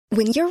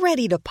When you're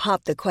ready to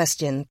pop the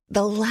question,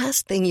 the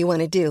last thing you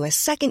want to do is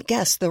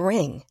second-guess the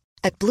ring.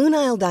 At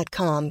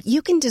BlueNile.com,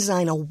 you can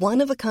design a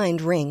one-of-a-kind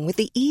ring with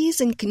the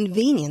ease and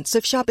convenience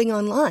of shopping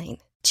online.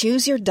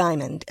 Choose your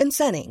diamond and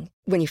setting.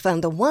 When you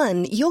find the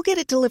one, you'll get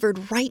it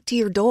delivered right to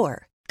your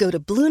door. Go to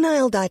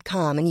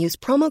BlueNile.com and use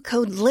promo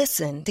code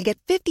LISTEN to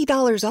get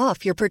 $50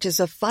 off your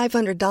purchase of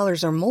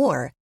 $500 or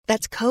more.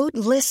 That's code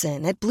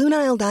LISTEN at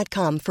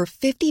BlueNile.com for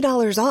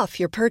 $50 off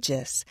your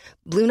purchase.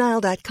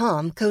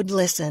 BlueNile.com, code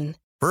LISTEN.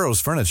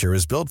 Burrow's furniture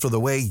is built for the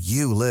way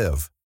you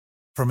live.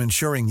 From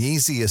ensuring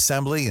easy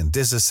assembly and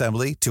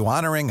disassembly to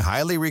honoring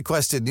highly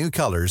requested new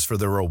colors for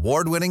their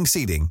award-winning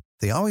seating,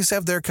 they always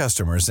have their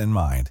customers in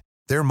mind.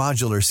 Their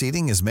modular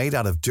seating is made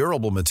out of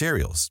durable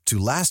materials to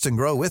last and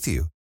grow with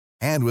you.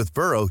 And with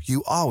Burrow,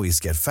 you always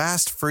get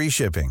fast, free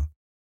shipping.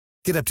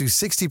 Get up to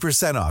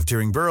 60% off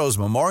during Burrow's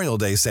Memorial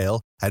Day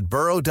sale at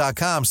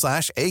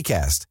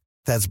burrow.com/ACAST.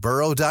 That's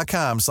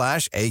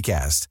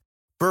burrow.com/ACAST.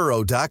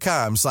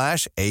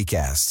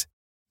 burrow.com/ACAST.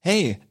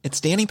 Hey,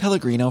 it's Danny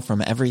Pellegrino from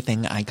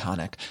Everything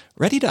Iconic.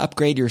 Ready to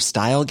upgrade your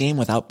style game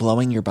without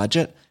blowing your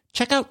budget?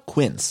 Check out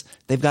Quince.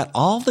 They've got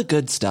all the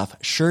good stuff,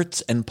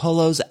 shirts and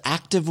polos,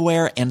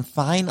 activewear, and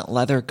fine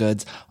leather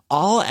goods,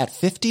 all at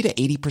 50 to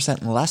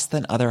 80% less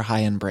than other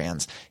high-end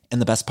brands. And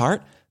the best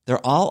part?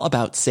 They're all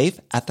about safe,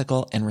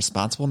 ethical, and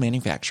responsible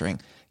manufacturing.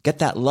 Get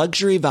that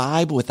luxury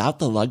vibe without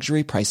the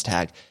luxury price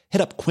tag.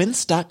 Hit up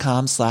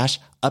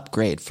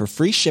quince.com/upgrade for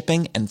free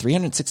shipping and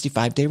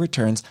 365-day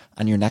returns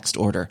on your next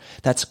order.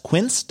 That's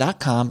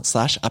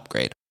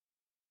quince.com/upgrade.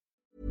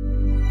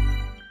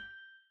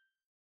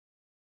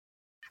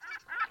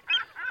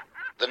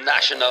 The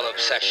National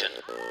Obsession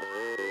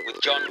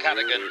with John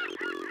Cadogan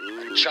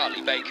and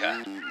Charlie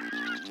Baker.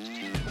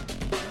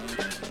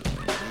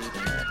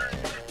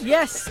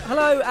 Yes,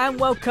 hello and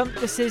welcome.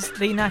 This is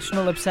The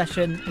National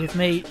Obsession with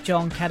me,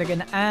 John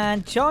Cadogan,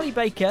 and Charlie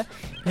Baker,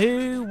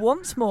 who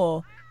once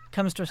more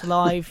comes to us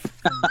live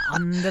from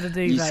under the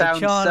duvet. You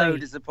sound Charlie. so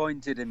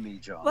disappointed in me,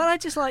 John. Well, I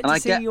just like to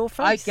see your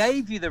face. I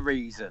gave you the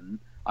reason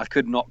I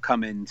could not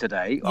come in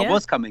today. Yeah. I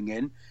was coming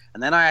in,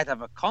 and then I had to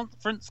have a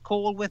conference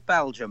call with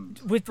Belgium.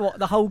 With what?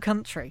 The whole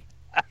country?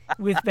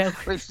 With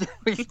Belgium?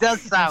 which does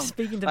sound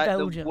Speaking to like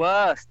Belgium. the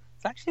worst.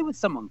 It's actually with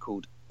someone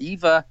called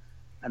Eva,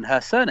 and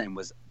her surname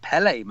was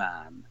Pele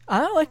Man.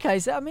 Oh, okay.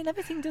 So, I mean,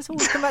 everything does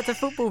always come back to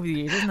football with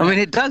you, doesn't it? I mean,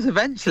 it does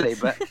eventually,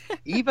 but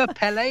Eva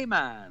Pele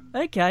Man.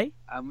 Okay.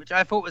 Which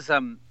I thought was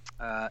So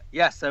has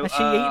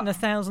she eaten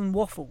 1,000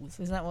 waffles?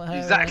 Is that what her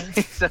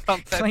exactly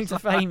claim to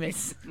fame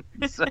is?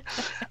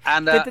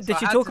 And did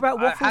she talk about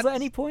waffles at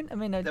any point? I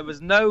mean, there was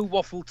no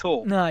waffle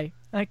talk. No.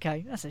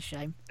 Okay, that's a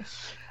shame.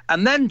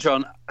 And then,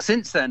 John,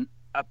 since then,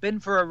 I've been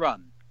for a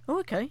run. Oh,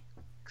 okay.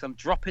 Because I'm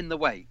dropping the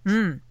weight.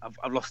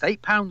 I've lost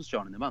 8 pounds,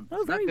 John, in a month.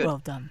 Oh, very well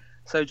done.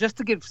 So just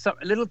to give a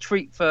little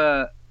treat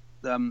for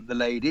the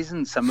ladies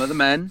and some of the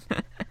men,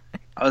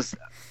 I was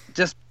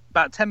just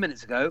about 10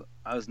 minutes ago,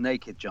 I was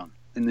naked, John,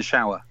 in the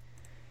shower.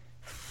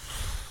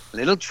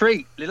 Little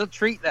treat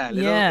there,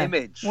 little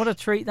image. What a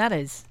treat that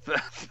is.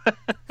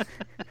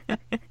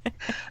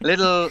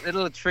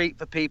 little treat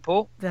for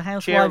people. The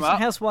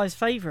housewives'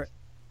 favourite.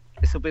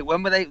 This will be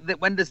when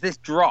does this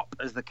drop,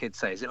 as the kids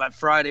say? Is it like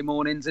Friday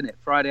mornings, isn't it?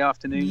 Friday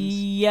afternoons?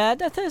 Yeah,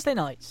 they're Thursday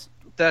nights.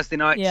 Thursday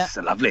nights? Yeah. It's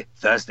a lovely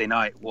Thursday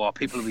night. Wow,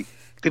 people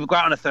go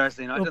out on a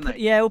Thursday night, don't they?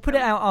 Yeah, we'll put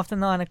it out after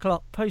 9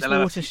 o'clock,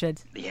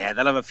 post-Watershed.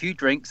 They'll have a few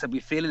drinks. They'll be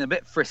feeling a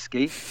bit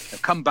frisky.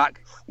 They'll come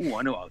back. Oh,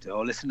 I know what I'll do.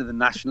 I'll listen to the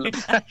National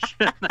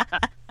Obsession.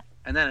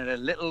 And then a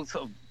little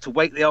sort of to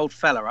wake the old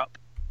fella up.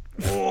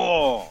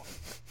 Whoa!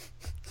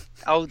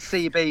 Old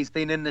CB's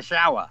been in the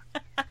shower.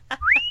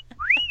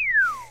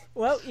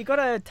 Well, you got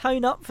to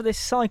tone up for this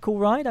cycle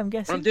ride, I'm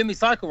guessing. Well, I'm doing my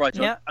cycle ride,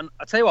 John. Yeah. And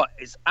I tell you what,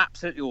 it's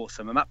absolutely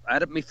awesome. I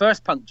had my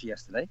first puncture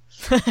yesterday.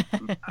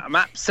 I'm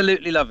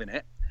absolutely loving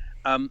it.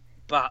 But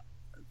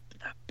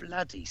that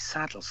bloody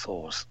saddle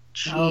sores,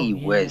 gee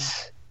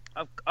whiz!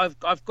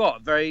 I've got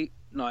a very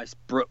nice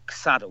Brook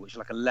saddle, which is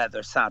like a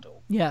leather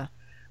saddle. Yeah.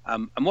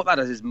 And what that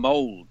does is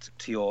mould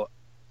to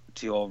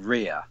your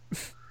rear.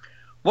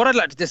 What I'd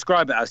like to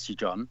describe it as to you,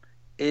 John,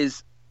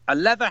 is a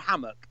leather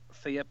hammock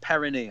for your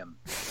perineum.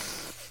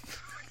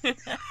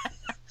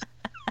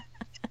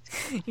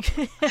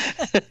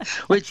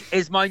 Which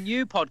is my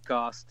new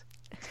podcast.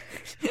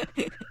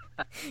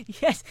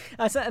 Yes,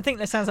 I think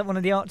that sounds like one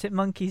of the Arctic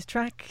Monkeys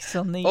tracks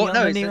on the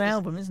new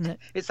album, isn't it?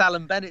 It's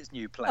Alan Bennett's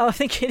new play. Oh, I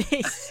think it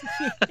is.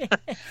 Yeah.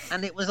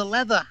 And it was a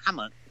leather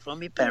hammock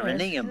from your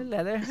perineum. Yes, a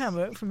leather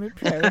hammock from your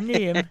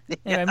perineum.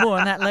 Anyway, more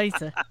on that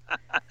later.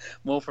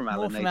 More from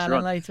Alan later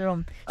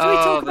on. Shall we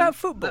talk about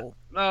football?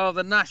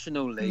 The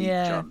National League,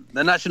 John.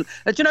 The National.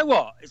 Do you know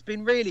what? It's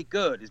been really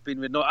good. It's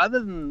been other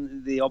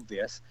than the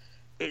obvious.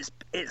 It's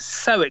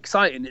so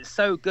exciting. It's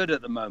so good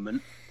at the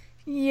moment.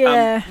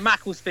 Yeah.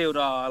 Macclesfield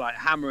are like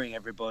hammering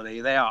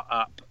everybody. They are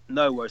up.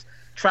 No worries.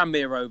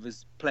 Tranmere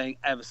Rovers playing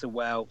ever so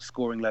well,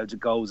 scoring loads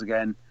of goals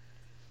again.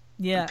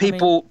 Yeah.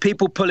 People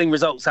pulling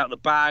results out of the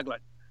bag,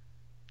 like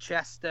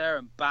Chester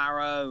and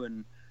Barrow,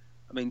 and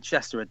I mean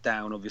Chester are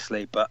down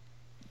obviously, but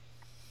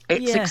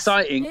It's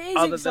exciting. It is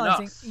other exciting.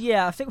 than us.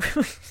 Yeah, I think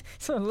we're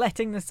sort of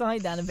letting the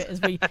side down a bit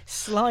as we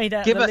slide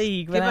out Give the us,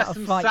 league give without us a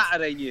some fight.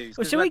 Saturday news.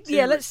 Well, 'cause shall we? we've had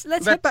Yeah, two- let's we've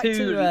head had back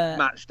two to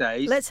match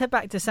days. Let's head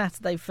back to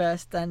Saturday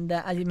first, and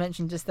as you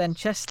mentioned just then,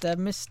 Chester,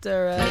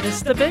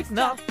 Mr. Big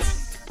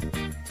Nuts.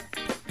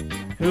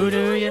 Who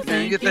do you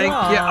think you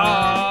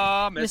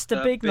are?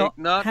 Mr. Big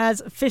Nut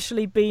has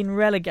officially been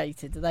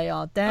relegated. They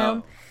are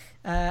down.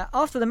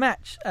 After the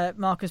match,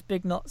 Marcus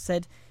Big Nut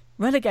said,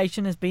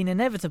 "Relegation has been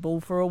inevitable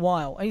for a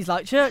while." He's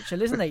like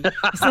Churchill, isn't he?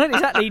 It's not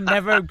exactly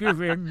never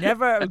give in,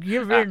 never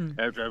give in,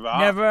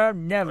 never.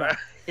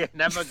 Yeah,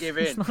 never give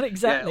in. It's not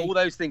exactly. Yeah, all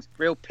those things.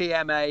 Real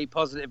PMA,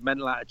 positive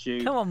mental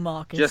attitude. Come on,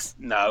 Marcus. Just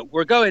no.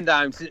 We're going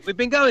down. We've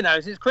been going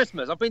down since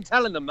Christmas. I've been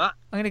telling them that.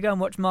 I'm going to go and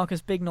watch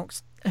Marcus Big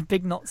Not's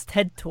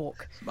TED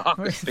Talk.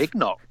 Marcus Big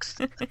Knocks.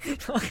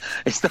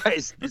 is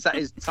that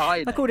his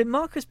tie? I called him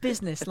Marcus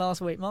Business last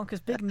week. Marcus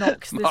Big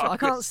Knocks. I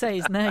can't say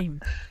his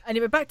name.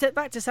 Anyway, back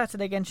to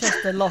Saturday again.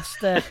 Chester lost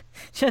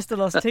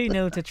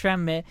 2-0 to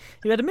Tranmere,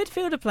 who had a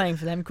midfielder playing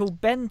for them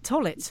called Ben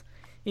Tollett.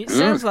 It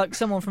sounds like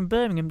someone from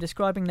Birmingham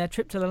describing their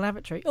trip to the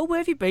lavatory. Oh, where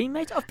have you been,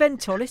 mate? I've Ben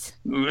Tollett.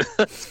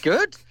 That's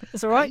good.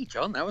 That's all right. Hey,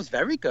 John, that was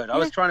very good. I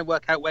was trying to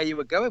work out where you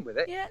were going with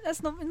it. Yeah,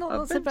 that's not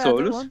so Ben bad.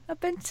 Tollett. One.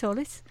 Ben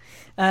Tollett.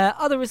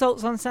 Other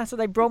results on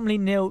Saturday: Bromley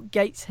 0,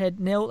 Gateshead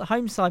 0. The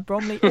home side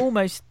Bromley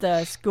almost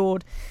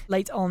scored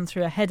late on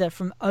through a header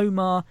from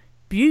Omar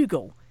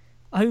Bugle.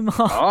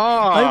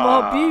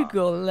 Omar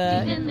Bugle.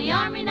 He's in the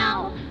army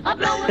now, a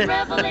blowing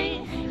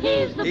reveille.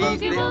 He's the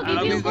boogie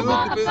woogie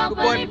bugle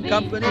boy.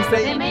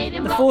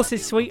 The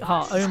Force's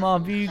sweetheart, Omar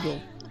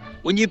Bugle.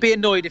 Wouldn't you be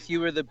annoyed if you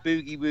were the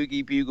boogie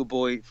woogie bugle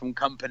boy from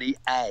Company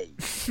A?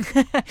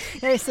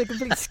 Yes, they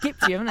completely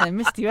skipped you, haven't they?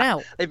 Missed you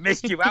out. They've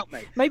missed you out,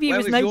 mate. Maybe he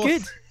Where was no yours?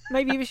 good.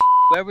 Maybe he was.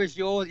 Where was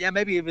yours? Yeah,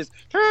 maybe it was.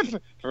 You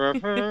couldn't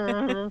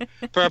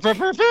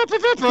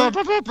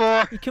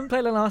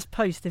play the last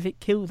post if it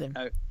killed him.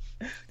 Oh,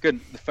 good.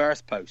 The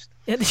first post.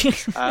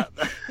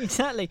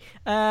 Exactly.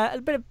 A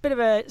bit of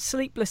a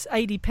sleepless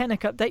AD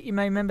Pennock update. You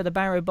may remember the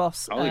Barrow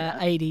boss,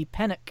 AD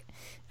Pennock,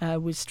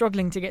 was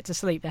struggling to get to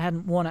sleep. They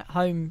hadn't won at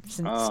home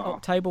since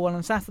October. Well,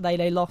 on Saturday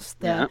they lost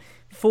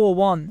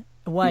 4-1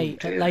 away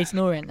at Leyton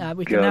Orient.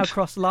 We can now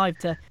cross live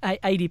to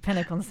AD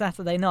Pennock on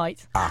Saturday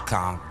night. I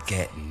can't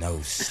get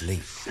no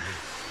sleep.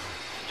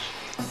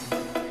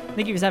 I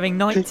think he was having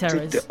night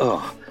terrors.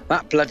 Oh,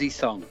 that bloody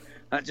song.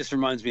 That just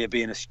reminds me of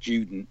being a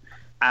student.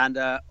 And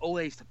all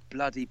they used to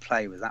bloody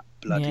play was that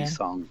bloody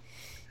song.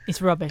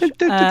 It's rubbish.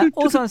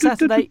 Also on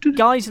Saturday,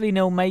 Guiseley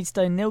 0,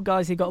 Maidstone 0.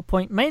 Guiseley got a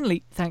point,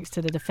 mainly thanks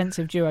to the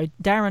defensive duo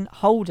Darren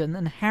Holden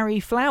and Harry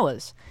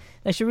Flowers.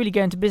 They should really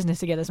go into business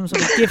together, some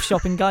sort of gift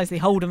shop in Guiseley,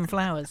 Holden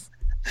Flowers.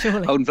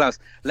 Surely. Holden Flowers.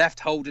 Left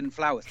Holden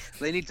Flowers.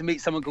 They need to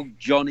meet someone called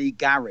Johnny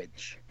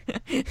Garage.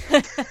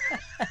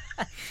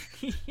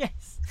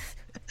 Yes.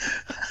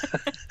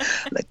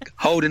 Like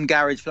Holden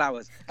Garage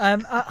Flowers.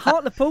 At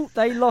Hartlepool,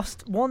 they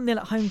lost 1-0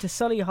 at home to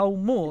Solihull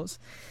Moors.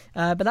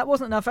 But that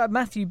wasn't enough.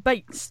 Matthew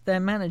Bates, their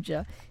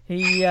manager,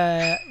 he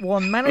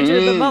won Manager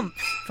of the Month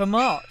for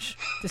March.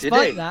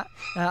 Despite that,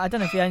 I don't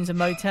know if he owns a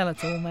motel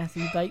at all,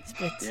 Matthew Bates,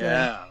 but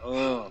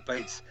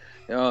Bates.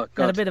 Oh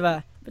God, had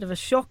a bit of a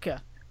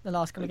shocker the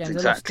last couple of games.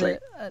 Exactly.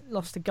 They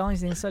lost to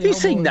Guiseley and Solihull. Have you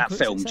seen Moors that in quick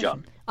film,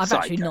 succession. John? I've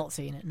actually Psycho. not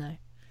seen it. No.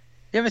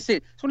 You ever seen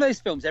it? It's one of those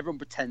films everyone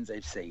pretends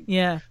they've seen.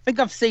 Yeah. I think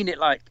I've seen it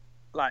like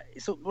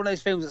it's one of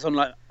those films that's on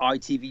like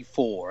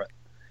ITV4 at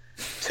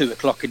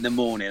 2:00 in the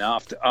morning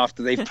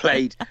after they've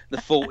played the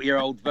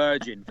 40-year-old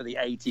virgin for the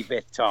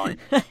 85th time.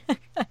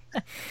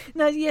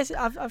 No, yes,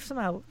 I've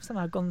somehow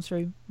gone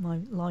through my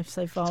life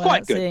so far It's without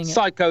quite good. seeing it.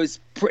 Psycho's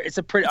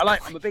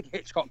I'm a big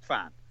Hitchcock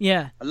fan.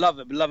 Yeah. I love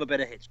it. Love a bit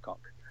of Hitchcock.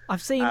 I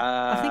think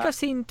I've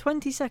seen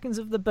 20 seconds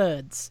of The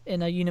Birds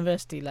in a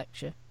university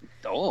lecture,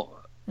 Oh,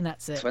 and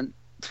that's it.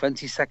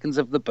 20 seconds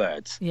of The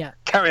Birds. Yeah.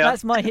 Carry on.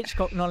 That's my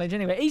Hitchcock knowledge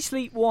anyway.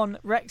 Eastleigh 1,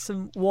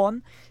 Wrexham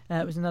 1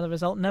 was another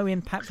result. No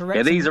impact for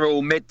Wrexham. Yeah, these are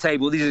all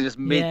mid-table. These are just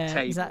mid-table. Yeah,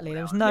 exactly.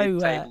 There was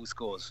mid-table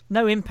scores.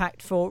 No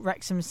impact for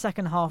Wrexham's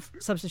second half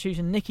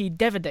substitution, Nicky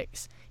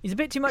Deverdix. He's a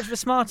bit too much of a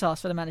smart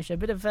ass for the manager. A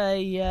bit of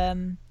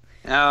a...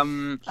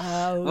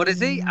 what is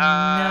he? No,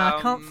 I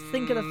can't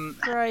think of the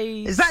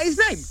phrase. Is that his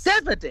name?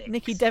 Deverdix?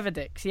 Nicky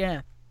Deverdix,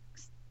 yeah.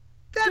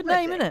 Deverdix. Good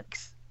name, isn't it?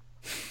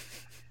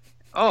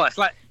 Oh, it's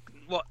like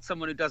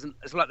someone who doesn't...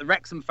 It's like the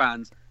Wrexham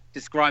fans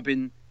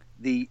describing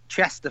the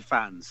Chester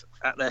fans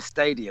at their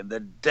stadium, the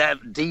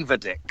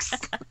Deverdix.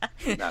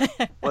 No,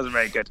 wasn't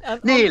very good.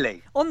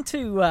 Nearly. On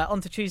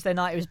to Tuesday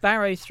night, it was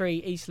Barrow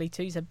 3, Eastleigh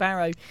 2. So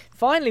Barrow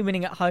finally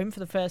winning at home for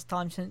the first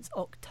time since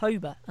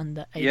October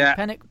under AD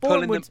Pennock.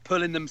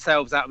 Pulling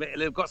themselves out of it.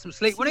 They've got some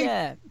sleep, wouldn't he?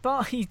 Yeah,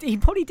 but he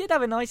probably did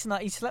have a nice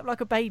night. He slept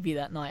like a baby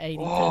that night, AD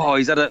Oh,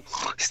 he's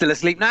still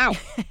asleep now.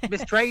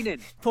 Missed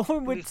training.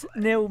 Bournemouth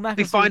 0, He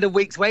Macclesfield. find a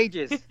week's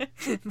wages.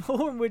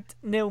 Bournemouth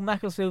 0,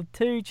 Macclesfield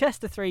 2,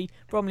 Chester 3,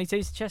 Bromley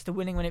 2. So Chester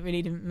winning when it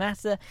really didn't matter.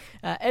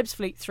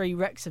 Ebbsfleet 3,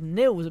 Wrexham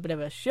 0 was a bit of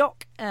a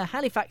shock.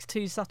 Halifax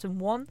 2, Sutton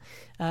 1.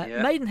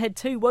 Maidenhead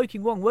 2,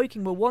 Woking 1.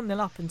 Woking were 1-0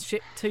 up and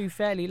shipped 2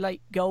 fairly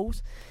late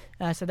goals.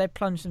 So they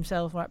plunged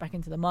themselves right back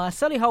into the mire.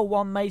 Solihull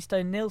 1,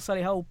 Maidstone 0.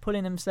 Solihull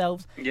pulling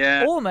themselves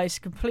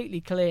almost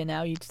completely clear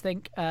now, you'd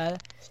think.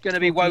 It's going to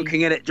be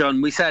Woking, isn't it, John?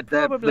 We said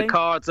the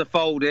cards are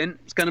folding.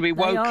 It's going to be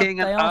Woking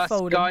and us,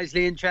 folding.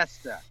 Guiseley and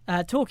Chester.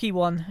 Torquay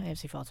 1,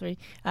 AFC File 3.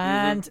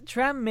 And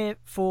Tranmere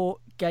 4,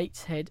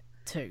 Gateshead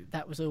 2.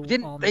 That was all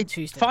on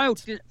Tuesday.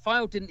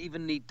 Fylde didn't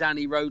even need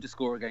Danny Rowe to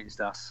score against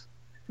us.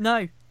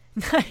 No,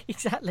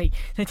 exactly.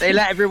 They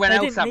let everyone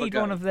else have a go. They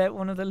didn't need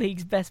one of the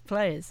league's best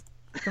players.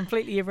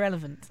 Completely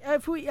irrelevant.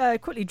 If we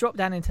quickly drop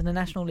down into the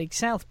National League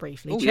South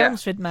briefly,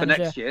 Chelmsford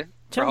manager, next year,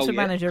 Chelmsford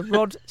manager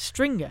Rod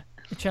Stringer,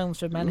 the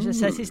Chelmsford manager,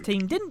 says his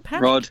team didn't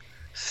panic. Rod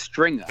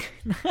Stringer.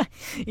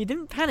 He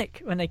didn't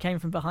panic when they came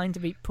from behind to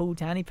beat Poole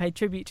Town. He paid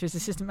tribute to his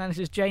assistant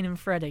managers Jane and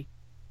Freddie.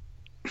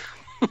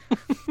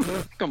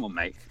 Come on,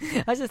 mate.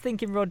 I was just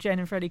thinking Jane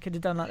and Freddie could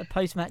have done like the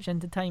post-match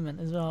entertainment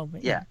as well.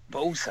 But but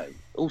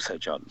also,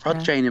 John,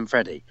 Jane and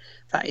Freddie,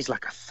 that is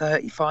like a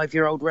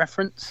 35-year-old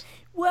reference.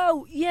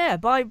 Well, yeah,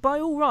 by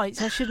all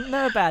rights, I shouldn't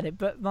know about it,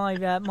 but my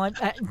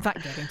in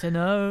fact, getting to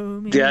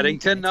know me. Getting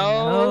to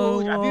know.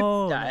 Have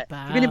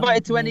you been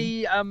invited to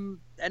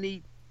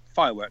any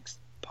fireworks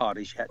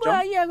parties yet, John?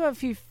 Well, yeah, I've got a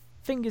few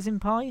fingers in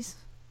pies.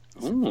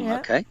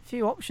 Okay. A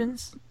few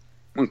options.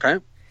 Okay.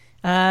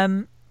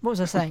 What was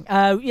I saying?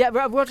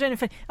 Roger and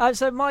Freddie.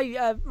 So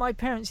my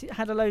parents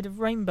had a load of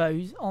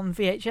rainbows on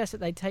VHS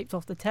that they taped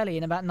off the telly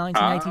in about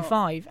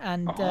 1985,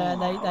 and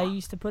they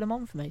used to put them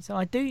on for me. So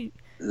I do.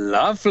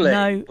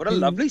 Lovely. What a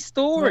lovely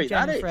story Roger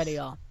that and is. Freddie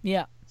are.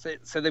 Yeah.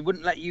 So they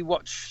wouldn't let you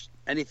watch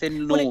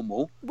anything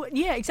normal.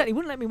 Yeah, exactly.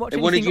 Wouldn't let me watch they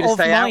anything of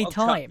my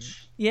time.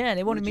 Touch. Yeah,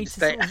 they wanted me to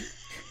sort of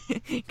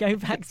go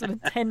back sort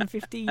of 10,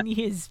 15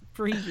 years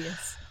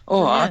previous.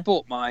 I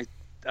bought my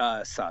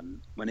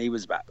son when he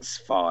was about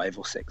 5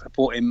 or 6. I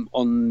bought him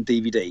on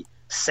DVD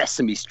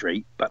Sesame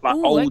Street, but like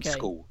old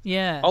school.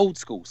 Yeah. Old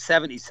school,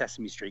 70s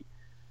Sesame Street.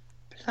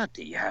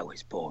 Bloody hell,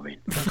 it's boring.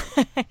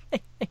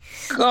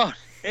 God,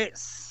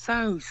 it's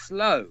so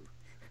slow.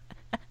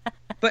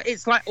 But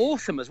it's like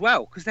awesome as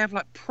well because they have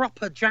like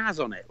proper jazz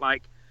on it,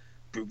 like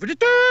 1.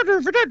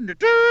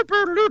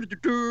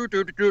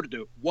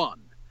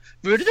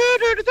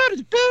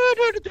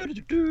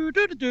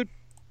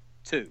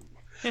 2.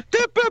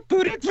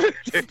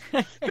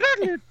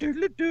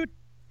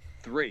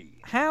 3.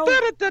 How?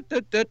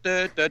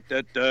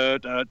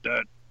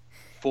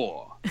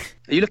 4.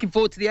 Are you looking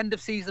forward to the end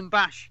of season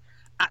bash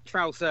at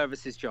Trowel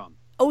Services, John?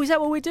 Oh, is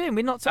that what we're doing?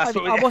 We're not. I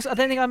think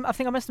I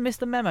must have missed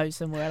the memo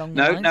somewhere along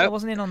the lines. I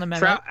wasn't in on the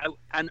memo.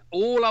 And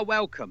all are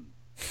welcome.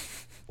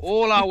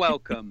 All are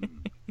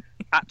welcome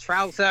at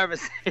Trowel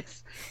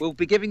Services. We'll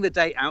be giving the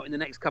date out in the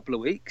next couple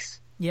of weeks.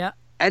 Yeah.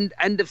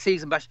 End of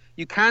season bash.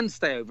 You can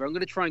stay over. I'm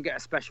going to try and get a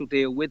special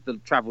deal with the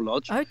Travel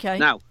Lodge. Okay.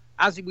 Now,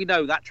 as we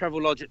know, that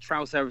Travel Lodge at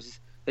Trowel Services,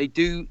 they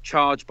do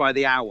charge by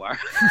the hour.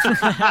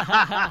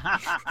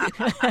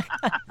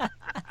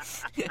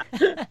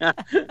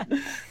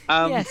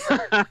 Yes.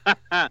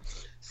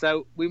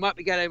 So we might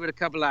be getting over in a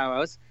couple of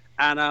hours,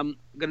 and I'm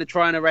going to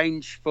try and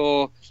arrange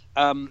for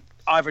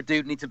Ivor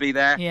Dudney to be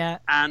there. Yeah.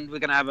 And we're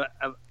going to have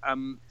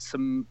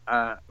some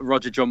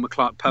Roger John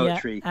McClark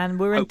poetry. Yeah. And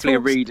we're hopefully in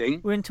talks, a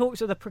reading. We're in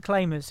talks with the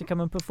Proclaimers to come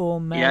and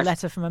perform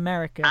Letter from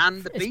America.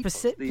 And the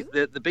Beatles.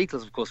 The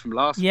Beatles, of course, from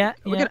last week.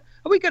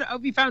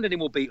 Have we found any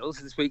more Beatles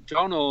this week,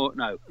 John, or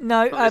no?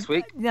 No. Not this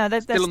week? No,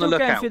 they're still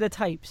going through the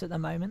tapes at the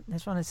moment. They're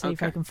trying to see if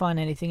they can find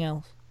anything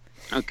else.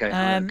 Okay.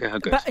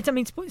 Good. But I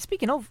mean,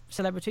 speaking of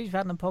celebrities we've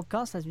had on the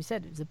podcast, as we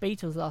said, it was the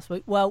Beatles last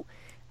week. Well,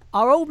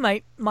 our old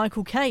mate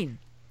Michael Caine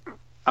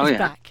is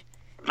back.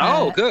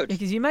 Good.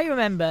 Because you may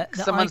remember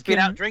that someone's been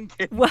out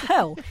drinking.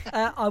 Well,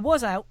 I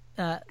was out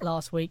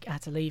last week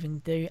at a leaving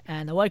do,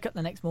 and I woke up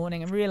the next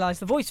morning and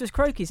realised the voice was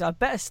croaky, so I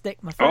better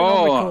stick my phone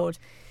on record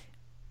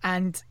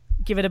and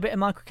give it a bit of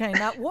Michael Caine.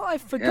 Now, what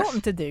I've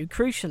forgotten to do,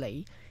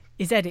 crucially,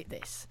 is edit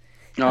this.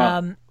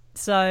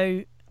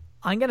 So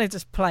I'm going to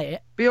just play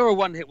it. But you're a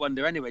one-hit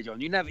wonder anyway, John.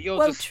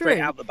 You're just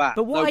straight out the bat.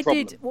 But what I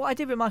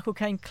did with Michael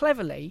Caine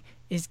cleverly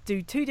is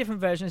do 2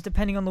 different versions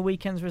depending on the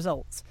weekend's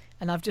results,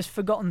 and I've just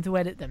forgotten to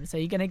edit them. So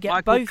you're going to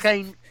get both.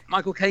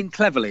 Michael Caine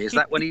cleverly, is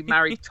that when he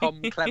married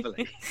Tom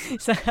Cleverly?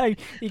 So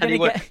you're going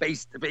to get.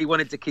 But he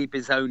wanted to keep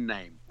his own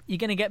name. You're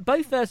going to get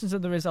both versions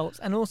of the results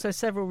and also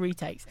several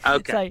retakes.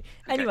 Okay. So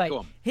anyway,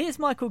 here's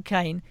Michael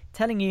Caine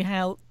telling you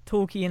how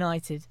Torquay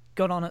United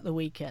got on at the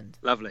weekend.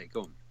 Lovely.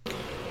 Go on.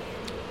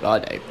 My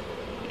name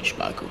is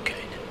Michael Caine,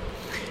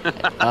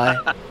 and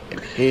I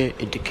am here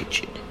in the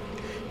kitchen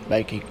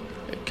making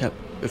a cup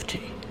of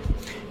tea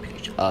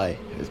because I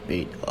have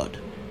been on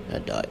a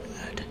night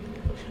ad.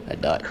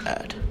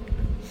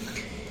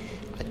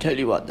 I tell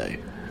you what though,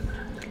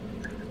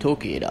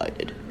 Torquay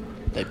United,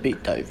 they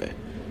beat Dover,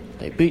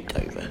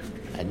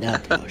 and now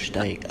they are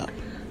staying up.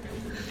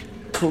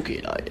 Torquay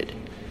United,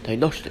 they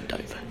lost at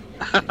Dover,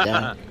 and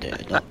now they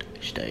are not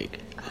staying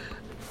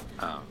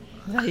up.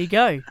 There you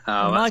go.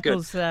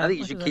 Michael's, that's good. I think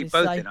you should keep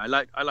both in. I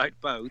like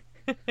both.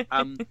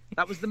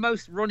 That was the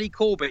most Ronnie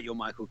Corbett your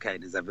Michael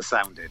Caine has ever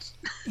sounded.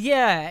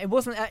 Yeah, it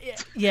wasn't.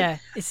 Yeah,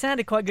 it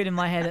sounded quite good in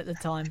my head at the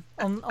time.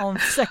 On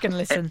second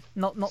listen,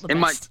 not the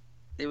best.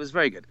 It was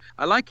very good.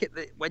 I like it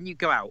that when you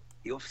go out,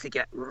 you obviously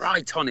get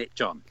right on it,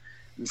 John,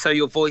 and so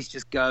your voice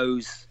just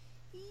goes.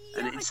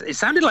 And it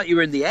sounded like you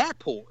were in the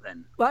airport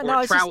then, well,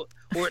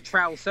 or at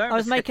Trowel Service. I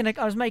was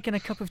making a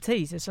cup of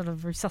tea to sort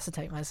of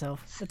resuscitate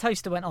myself. The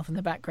toaster went off in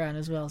the background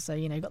as well, so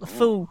got the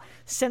full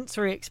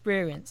sensory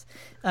experience.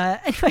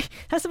 Anyway,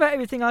 that's about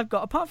everything I've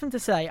got. Apart from to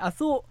say, I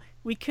thought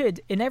we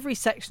could, in every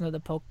section of the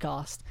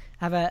podcast,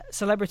 have a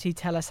celebrity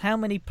tell us how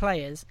many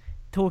players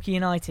Torquay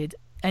United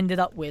ended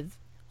up with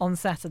on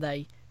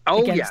Saturday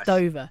against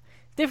Dover.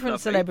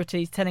 Different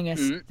celebrities telling us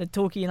that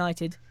Torquay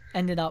United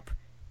ended up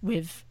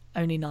with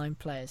only 9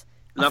 players.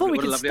 I thought we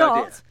could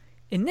start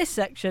in this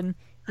section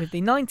with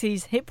the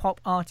 90s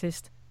hip-hop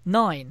artist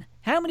 9.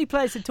 How many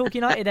players did Torquay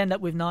United end up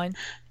with? 9?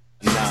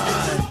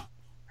 9.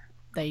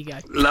 There you go.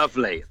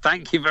 Lovely.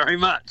 Thank you very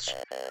much.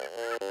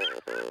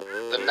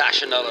 The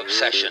National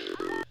Obsession.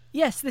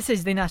 Yes, this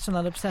is the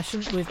National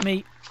Obsession with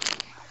me.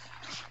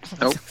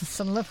 Oh.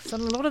 Some a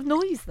lot of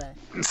noise there.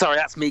 Sorry,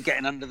 that's me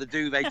getting under the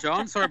duvet,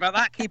 John. Sorry about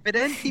that. Keep it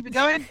in. Keep it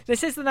going.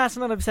 This is the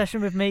National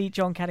Obsession with me,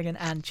 John Cadogan,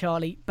 and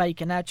Charlie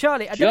Baker. Now,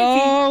 Charlie, I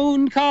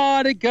don't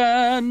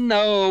Cardigan,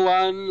 no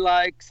one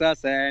likes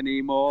us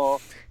anymore.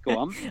 Go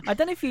on. I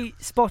don't know if you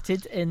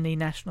spotted in the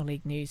National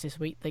League news this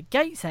week that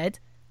Gateshead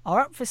are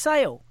up for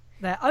sale.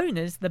 Their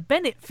owners, the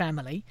Bennett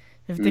family,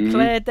 have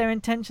declared their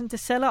intention to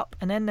sell up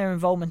and end their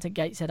involvement at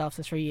Gateshead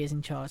after 3 years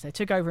in charge. They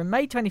took over in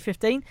May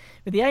 2015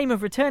 with the aim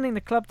of returning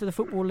the club to the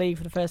Football League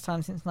for the first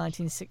time since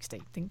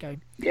 1960. Didn't go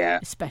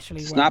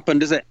especially well. Snapping,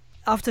 does it?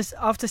 After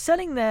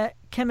selling their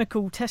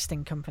chemical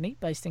testing company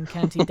based in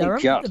County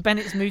Durham, the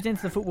Bennetts moved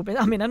into the football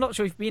business. I mean, I'm not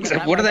sure if you've been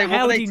at that.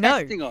 How would you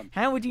know?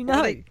 How would you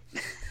know?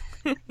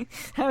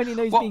 How would you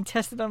know he's being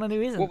tested on and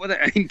who isn't? What were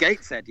they in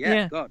Gateshead?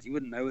 Yeah, God, you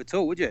wouldn't know at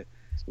all, would you?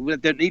 We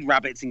don't need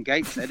rabbits in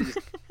Gateshead.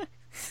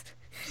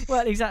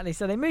 Well, exactly.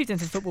 So they moved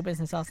into the football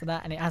business after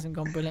that, and it hasn't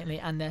gone brilliantly,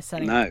 and they're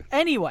selling it. No.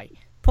 Anyway,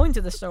 point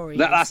of the story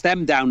that's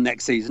them down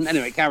next season.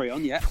 Anyway, carry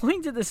on, yeah.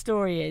 Point of the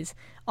story is,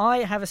 I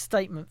have a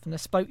statement from the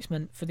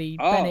spokesman for the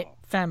Bennett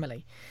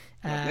family.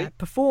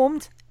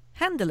 Performed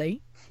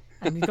handily,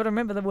 and you've got to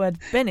remember the word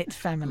Bennett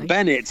family.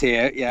 Bennett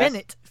here, yes.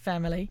 Bennett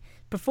family.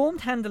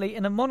 Performed handily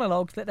in a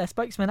monologue that their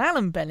spokesman,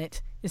 Alan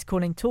Bennett, is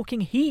calling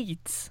Talking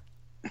Heeds.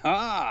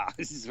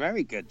 This is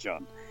very good,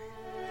 John.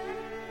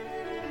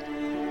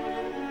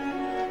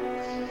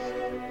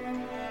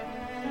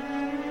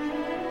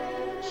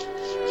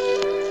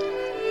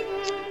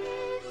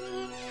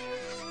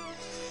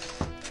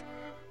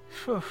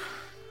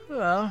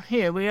 Well,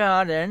 here we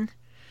are then.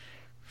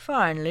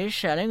 Finally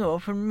selling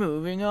up and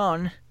moving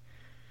on.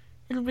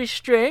 It'll be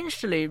strange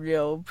to leave the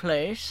old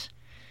place.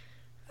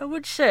 I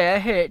would say I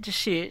hate to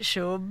see it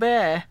so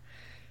bare,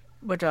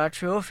 but our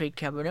trophy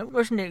cabinet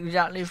wasn't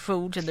exactly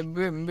full to the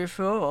brim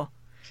before.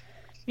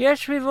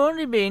 Yes, we've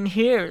only been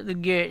here at the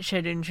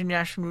Gateshead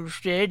International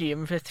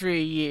Stadium for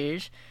 3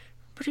 years,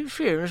 but it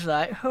feels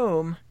like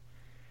home.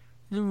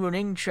 The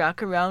running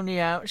track around the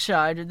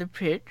outside of the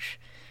pitch,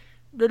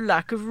 the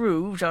lack of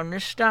roofs on the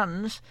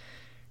stands,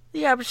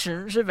 the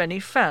absence of any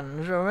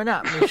fans or an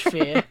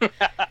atmosphere.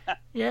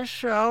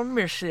 Yes, I'll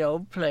miss the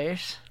old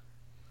place.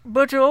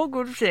 But all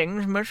good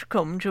things must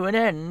come to an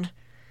end.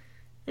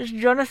 As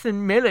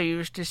Jonathan Miller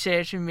used to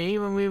say to me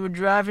when we were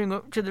driving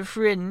up to the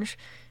Fringe,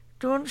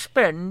 don't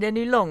spend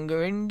any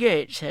longer in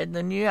Gateshead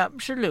than you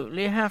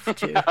absolutely have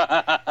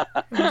to.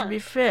 And to be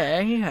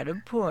fair, he had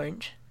a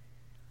point.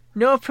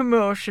 No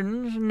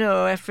promotions,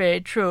 no FA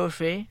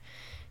trophy.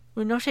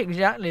 We're not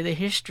exactly the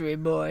history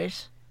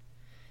boys.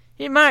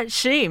 It might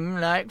seem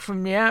like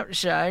from the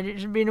outside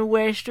it's been a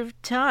waste of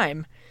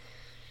time.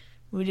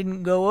 We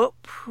didn't go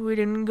up, we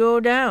didn't go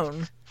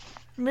down.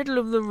 Middle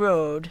of the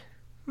road,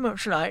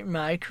 much like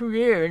my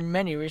career in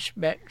many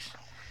respects.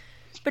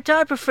 But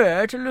I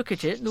prefer to look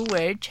at it the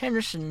way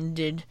Tennyson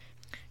did.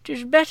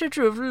 'Tis better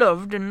to have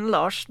loved and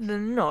lost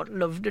than not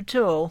loved at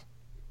all.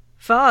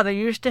 Father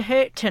used to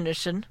hate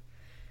Tennyson.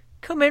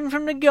 Come in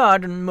from the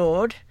garden,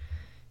 Maud.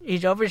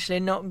 He's obviously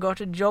not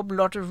got a job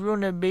lot of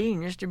runner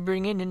beans to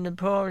bring in the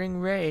pouring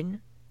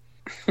rain.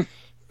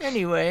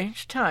 Anyway,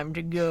 it's time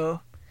to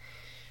go.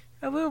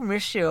 I will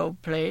miss the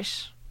old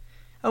place.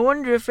 I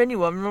wonder if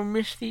anyone will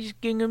miss these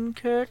gingham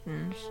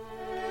curtains.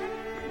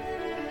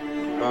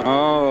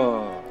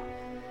 Oh.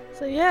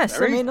 So yes,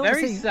 very, I mean,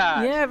 obviously, very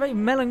sad. Yeah, very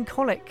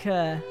melancholic.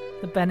 The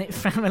Bennett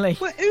family.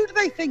 Well, who do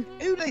they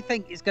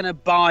think is going to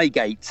buy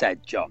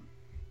Gateshead, John?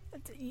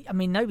 I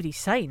mean, nobody's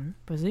sane,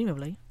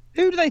 presumably.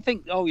 Who do they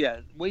think? Oh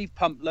yeah, we've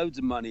pumped loads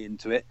of money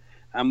into it.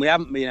 and we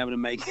haven't been able to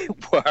make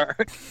it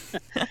work.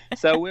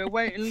 So we're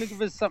waiting, looking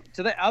for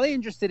something. Are they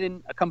interested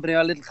in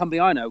a little company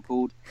I know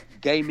called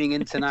Gaming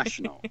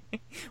International?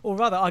 Or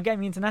rather, are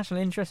Gaming International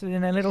interested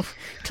in a little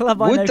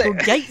club I know called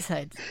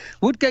Gateshead?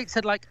 Would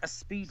Gateshead like a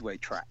speedway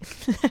track?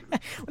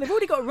 Well, they've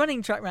already got a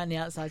running track around the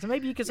outside, so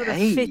maybe you could sort of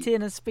fit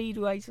in a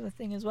speedway sort of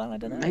thing as well. I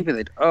don't know. Maybe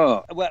they'd.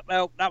 Oh,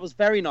 well, that was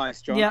very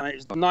nice, John. Yeah. And it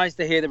was nice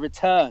to hear the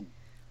return.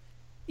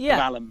 Yeah,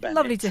 Alan Bennett.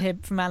 Lovely to hear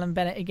from Alan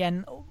Bennett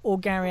again, or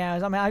Gary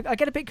Hours. I mean, I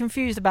get a bit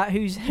confused about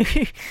who's who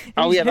with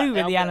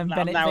the Alan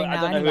Bennett thing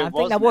now. Anyway, I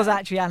think that was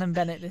actually Alan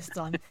Bennett this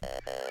time.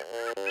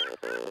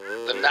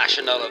 The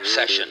National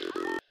Obsession.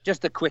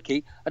 Just a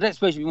quickie. I don't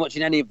suppose you've been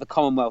watching any of the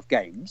Commonwealth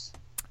Games?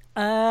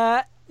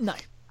 No,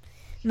 not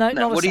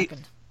a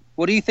second.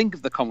 What do you think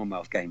of the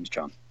Commonwealth Games,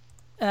 John?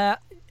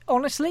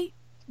 Honestly,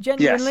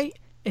 genuinely,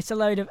 It's a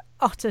load of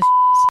utter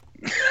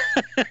Do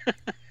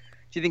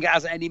you think it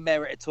has any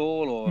merit at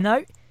all? Or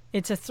no,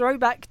 it's a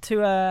throwback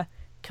to a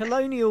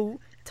colonial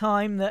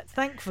time that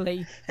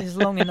thankfully is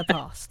long in the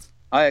past.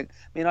 I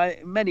mean, I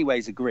in many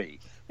ways agree.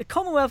 The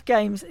Commonwealth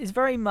Games is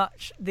very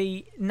much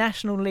the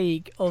National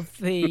League of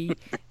the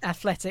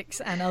athletics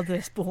and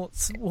other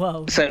sports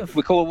world. So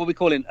what we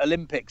call in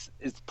Olympics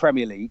is the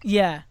Premier League.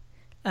 Yeah.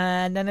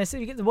 And then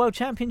you get the World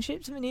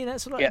Championships, I mean,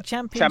 that's sort of like a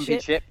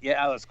championship.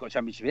 Yeah, it's got a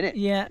championship in it.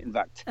 Yeah. In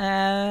fact.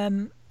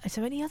 Is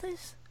there any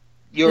others?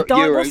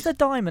 Euros. What's the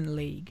Diamond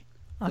League?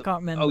 I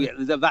can't remember. Oh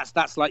yeah,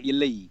 that's like your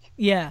league.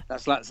 Yeah.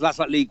 That's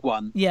like League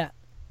One. Yeah.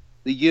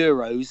 The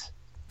Euros,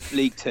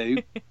 League Two,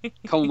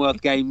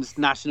 Commonwealth Games,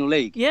 National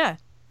League. Yeah,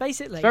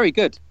 basically. It's very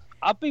good.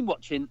 I've been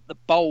watching the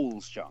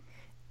bowls, John.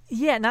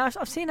 Yeah, now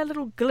I've seen a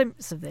little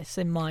glimpse of this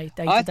in my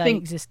day-to-day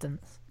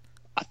existence.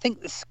 I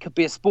think this could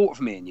be a sport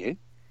for me and you.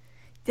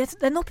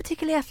 They're not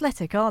particularly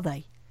athletic, are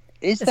they?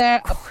 Is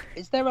there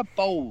a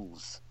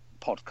bowls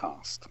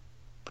podcast?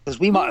 Because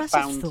we might have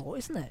found. That's a thought,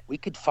 isn't it? We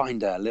could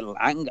find a little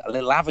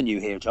avenue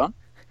here, John.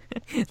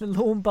 The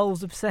Lawn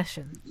Bowls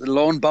Obsession. The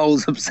Lawn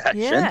Bowls Obsession.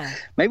 Yeah.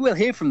 Maybe we'll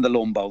hear from the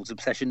Lawn Bowls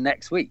Obsession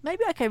next week.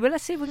 Maybe. Okay. Well,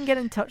 let's see if we can get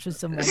in touch with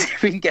someone. Let's see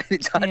if we can get in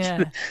touch.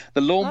 Yeah.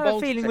 The Lawn Bowls. I have a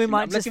feeling Obsession. we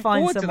might just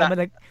find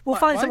someone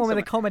with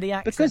a comedy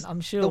accent. Because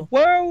I'm sure.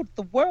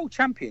 The world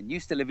champion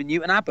used to live in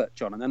Newton Abbot,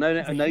 John, and I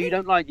know you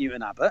don't like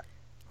Newton Abbot.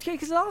 Okay,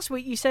 because last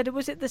week you said,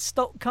 was it the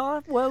Stock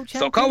Car World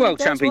Champion? Stock Car World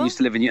Champion used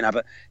to live in Newton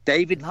Abbot.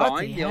 David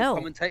Bloody Vine, the old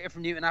commentator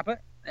from Newton Abbot.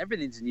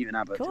 Everything's in Newton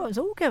Abbot. God, it's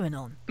all going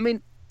on. I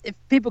mean, if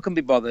people can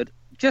be bothered,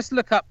 just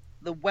look up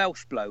the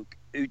Welsh bloke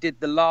who did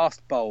the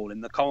last bowl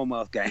in the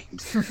Commonwealth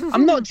Games.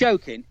 I'm not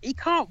joking. He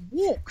can't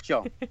walk,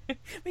 John. Well,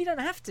 you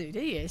don't have to,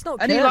 do you? It's not.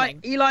 And curling.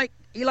 he's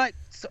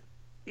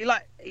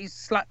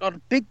got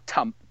a big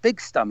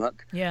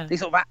stomach. Yeah. He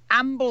sort of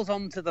ambles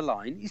onto the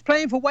line. He's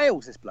playing for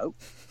Wales, this bloke,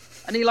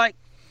 and he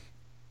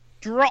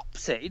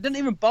drops it. He doesn't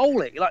even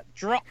bowl it. He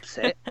drops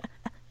it,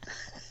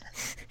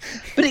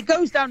 but it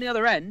goes down the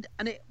other end,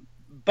 and it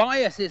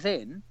biases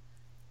in,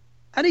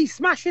 and he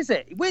smashes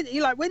it. He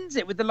wins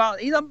it with the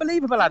last. He's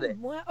unbelievable at it.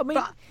 Well, I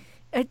mean,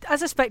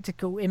 as a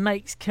spectacle, it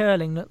makes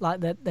curling look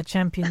like the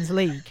Champions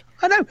League.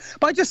 I know,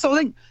 but I just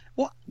sort of think,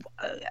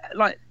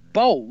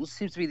 bowls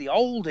seems to be the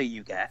older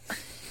you get,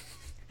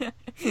 the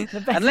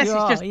better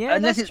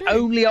unless it's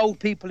only old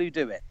people who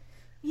do it.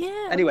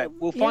 Yeah. Anyway,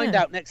 we'll find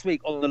out next week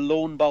on the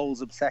Lawn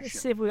Bowls Obsession. Let's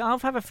see if I'll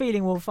have a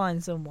feeling we'll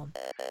find someone.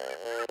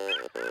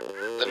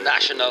 The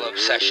National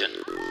Obsession.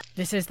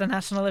 This is the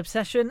National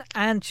Obsession,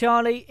 and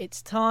Charlie,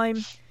 it's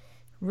time,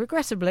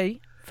 regrettably,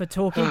 for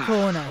Talking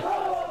Corner.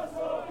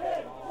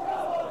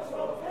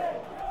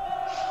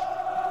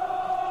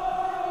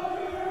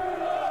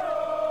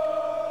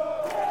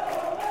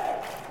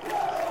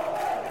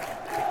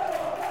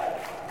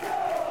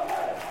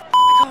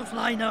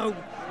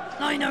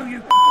 Lino,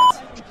 you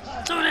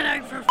sort it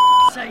out for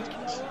f***'s sake.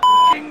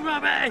 F***ing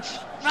rubbish.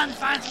 Run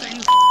faster,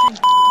 you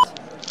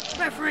f***ing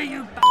referee,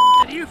 you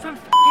bastard. Are you from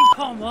f***ing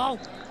Cornwall?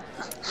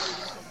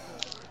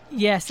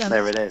 Yes, and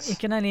there it is. You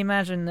can only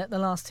imagine that the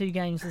last two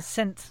games have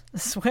sent the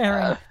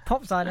swearing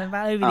Popside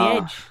about over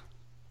the edge.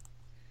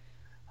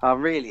 I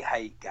really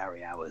hate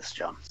Gary Hours,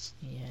 John.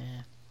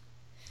 Yeah.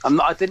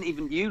 I didn't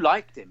even. You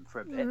liked him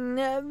for a bit.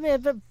 No,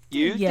 but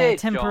you did,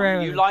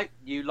 temporarily. John.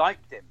 You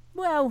liked him.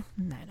 Well,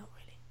 no, not really.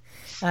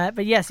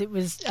 But yes, it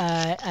was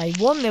a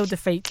 1-0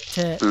 defeat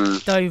to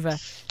Dover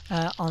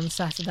on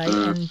Saturday,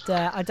 and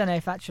I don't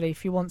know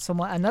if you want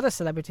another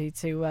celebrity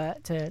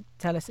to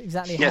tell us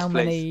exactly how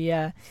many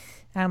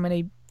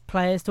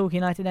players Torquay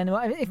United ended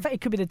up. In fact,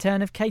 it could be the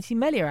turn of Katie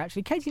Mellier.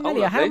 Actually, Katie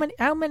Mellier.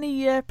 How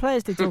many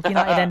players did Torquay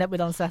United end up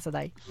with on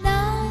Saturday?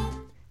 9.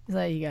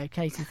 There you go,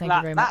 Katie. Thank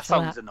you very much for that.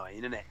 That song's annoying,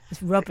 isn't it?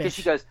 It's rubbish. Because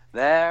she goes,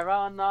 "There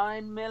are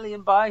 9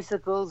 million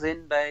bicycles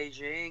in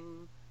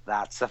Beijing.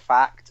 That's a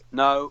fact."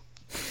 No.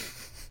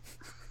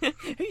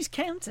 Who's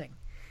counting?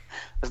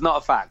 It's not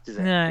a fact, is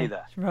it? No,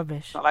 either. It's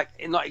rubbish.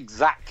 Not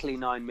exactly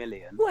 9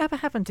 million. Whatever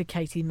happened to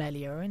Katie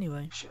Mellier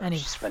anyway?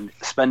 She's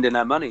spending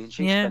her money, and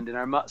she's spending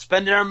her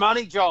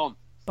money, John.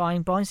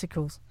 Buying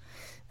bicycles.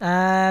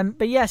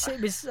 But yes,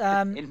 it was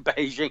in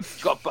Beijing.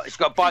 It's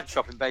got a bike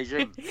shop in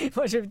Beijing.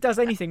 Which does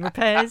anything,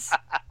 repairs,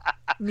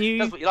 new.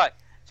 Does what you like.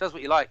 Does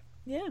what you like.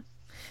 Yeah.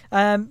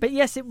 But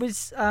yes, it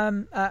was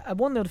a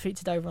 1-0 defeat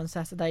to Dover on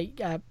Saturday.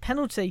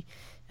 Penalty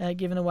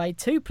given away.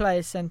 2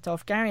 players sent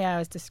off. Gary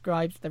Hours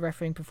described the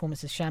refereeing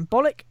performance as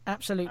shambolic,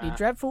 absolutely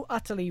dreadful,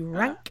 utterly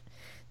rank.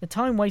 The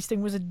time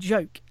wasting was a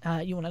joke.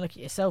 You want to look at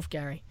yourself,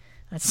 Gary.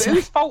 But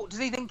whose fault does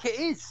he think it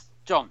is,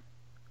 John?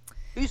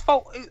 Whose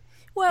fault?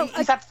 Well,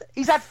 he's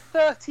had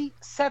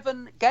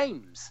 37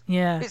 games.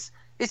 Yeah.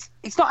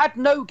 He's not had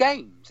no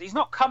games. He's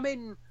not come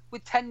in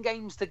with 10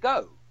 games to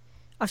go.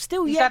 I've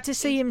still yet to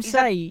see him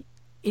say,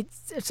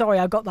 sorry,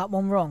 I got that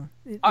one wrong.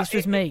 This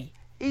was me.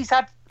 He's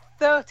had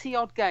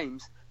 30-odd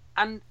games,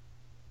 and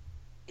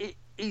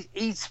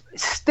he's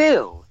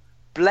still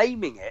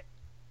blaming it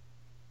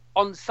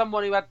on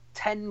someone who had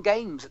 10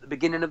 games at the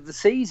beginning of the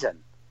season.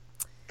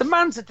 The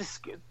man's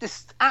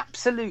this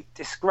absolute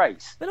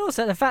disgrace. But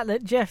also the fact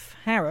that Jeff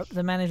Harrop,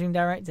 the managing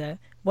director,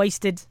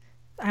 wasted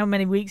how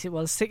many weeks it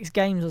was, 6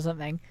 games or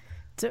something,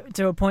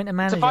 to appoint a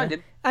manager. To find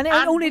him. And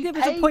all he did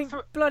was appoint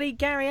bloody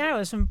Gary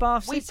Hours from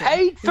Bath City. We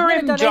paid for him, He's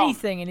never done John.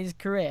 anything in his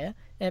career,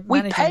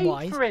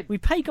 managing-wise. We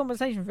paid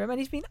compensation for him, and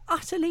he's been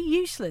utterly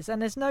useless. And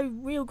there's no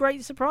real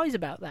great surprise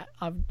about that,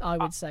 I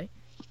would say.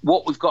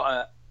 What we've got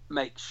to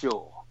make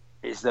sure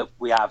is that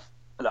we have...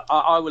 Look,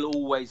 I will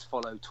always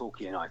follow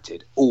Torquay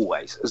United,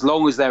 always. As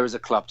long as there is a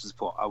club to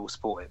support, I will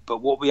support it. But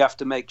what we have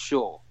to make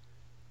sure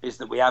is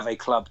that we have a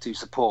club to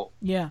support.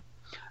 Yeah.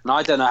 And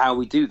I don't know how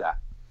we do that.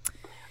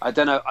 I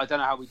don't know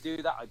how we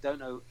do that. I don't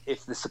know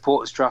if the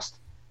Supporters Trust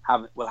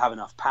will have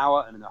enough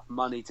power and enough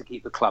money to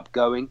keep the club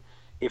going.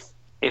 If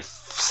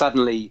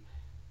suddenly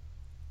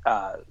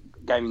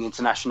Gaming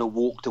International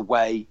walked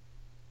away,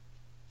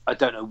 I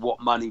don't know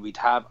what money we'd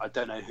have. I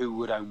don't know who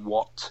would own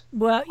what.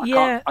 Well,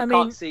 I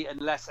can't see,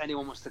 unless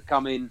anyone wants to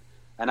come in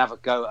and have a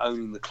go at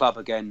owning the club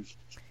again.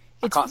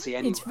 I can't see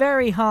anyone. It's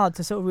very hard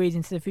to sort of read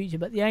into the future,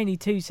 but the only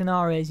 2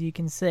 scenarios you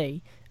can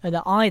see are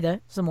that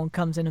either someone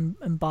comes in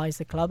and buys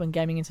the club and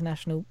Gaming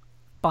International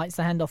bites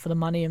the hand off for the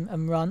money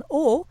and run,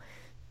 or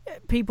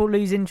people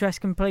lose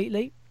interest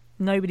completely,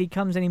 nobody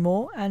comes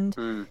anymore,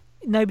 and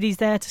nobody's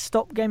there to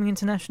stop Gaming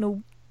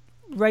International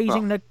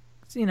raising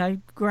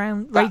raising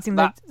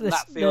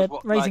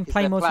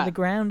Playmore to the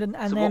ground and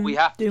so then what we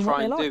have to doing try what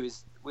they and like. do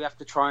is we have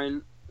to try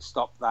and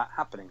stop that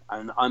happening.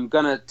 And I'm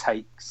going to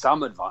take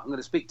some advice. I'm going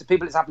to speak to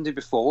people it's happened to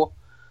before.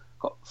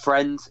 Got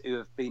friends who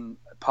have been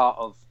part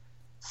of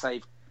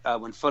Save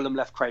when Fulham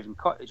left Craven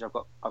Cottage. I've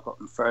got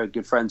very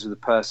good friends with a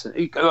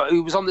person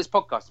who was on this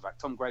podcast, in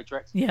fact, Tom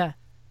Greatrex. Yeah.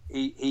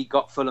 He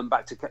got Fulham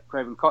back to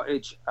Craven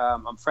Cottage.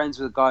 I'm friends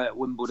with a guy at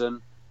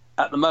Wimbledon.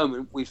 At the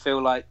moment, we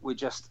feel like we're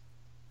just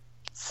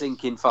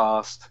sinking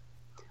fast.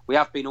 We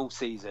have been all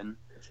season,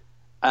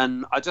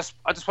 and I just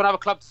want to have a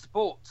club to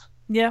support.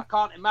 Yeah. I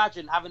can't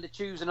imagine having to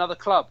choose another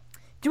club.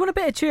 Do you want a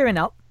bit of cheering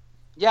up?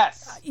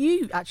 Yes.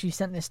 You actually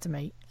sent this to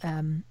me.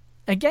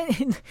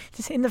 Again,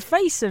 in the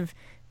face of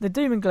the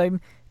doom and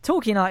gloom,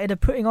 Torquay United are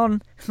putting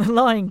on The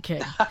Lion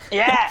King.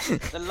 Yeah,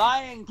 The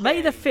Lion King.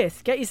 May the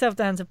 5th, get yourself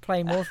down to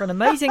Playmore for an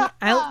amazing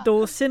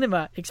outdoor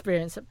cinema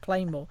experience at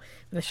Playmore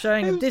with a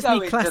showing of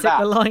Disney classic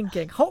The Lion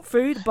King. Hot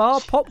food, bar,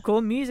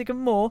 popcorn, music and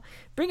more.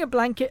 Bring a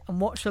blanket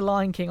and watch The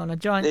Lion King on a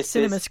giant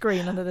cinema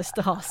screen under the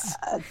stars.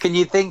 Can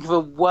you think of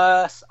a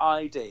worse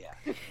idea?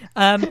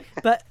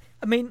 But,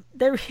 I mean,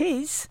 there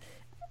is...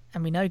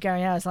 And we know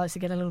Gary Hours likes to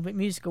get a little bit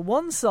musical.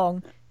 One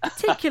song,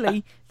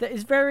 particularly, that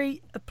is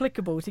very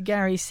applicable to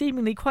Gary's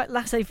seemingly quite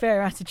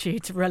laissez-faire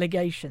attitude to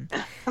relegation.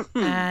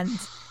 And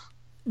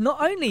not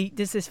only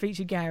does this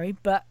feature Gary,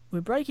 but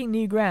we're breaking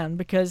new ground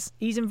because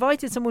he's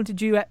invited someone to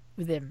duet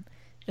with him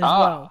as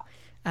well.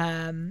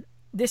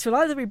 This will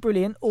either be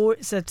brilliant or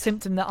it's a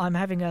symptom that I'm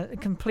having a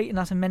complete and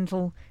utter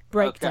mental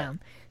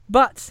breakdown. Okay.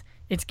 But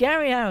it's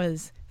Gary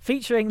Hours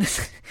featuring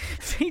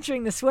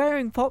the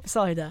swearing pop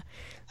cider.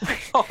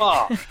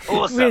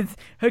 Awesome. With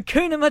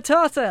Hakuna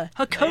Matata.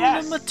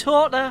 Hakuna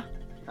Matata.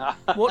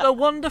 What a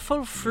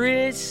wonderful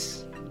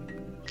phrase.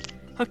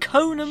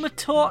 Hakuna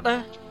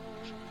Matata.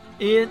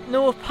 Ain't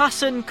no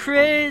passing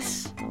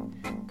craze.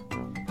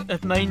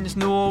 It means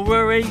no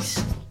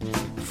worries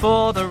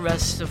for the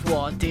rest of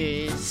our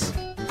days.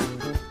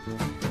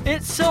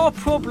 It's so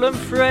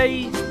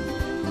problem-free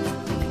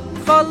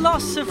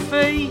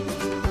philosophy.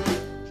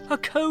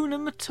 Hakuna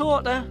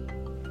Matata.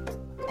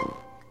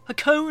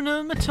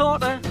 Hakuna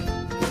Matata.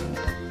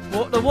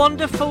 What a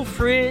wonderful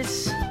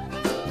phrase.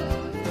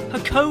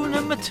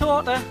 Hakuna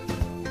Matata.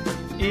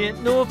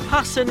 Ain't no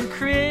passing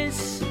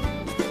craze.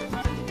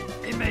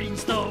 It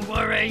means no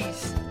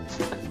worries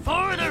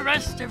for the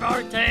rest of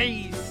our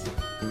days.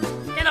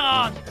 Get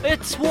on.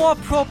 It's war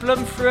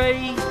problem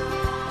free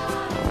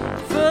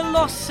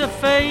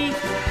philosophy.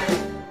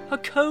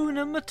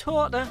 Hakuna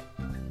Matata.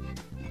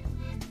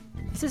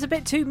 Is this a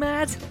bit too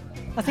mad?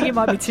 I think it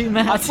might be too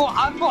mad. I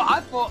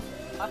thought.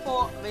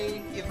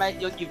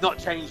 You've not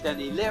changed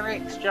any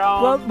lyrics,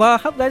 John. Well,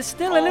 there's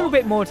still a little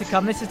bit more to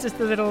come. This is just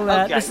a little.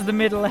 Okay. This is the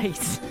middle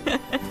eight.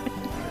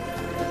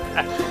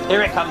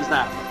 Here it comes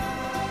now.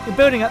 You're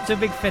building up to a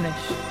big finish.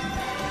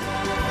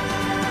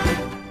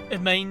 It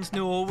means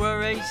no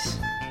worries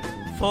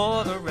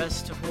for the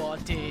rest of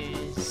what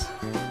is.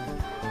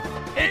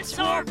 It's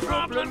more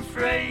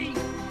problem-free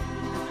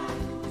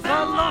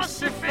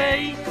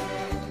philosophy.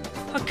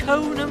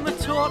 Hakuna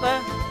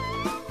Matata.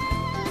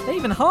 They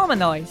even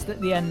harmonised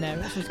at the end there.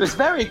 It was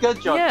very good,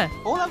 John. Yeah.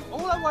 All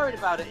I'm worried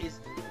about it is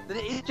that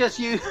it is just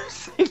you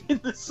singing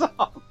the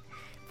song.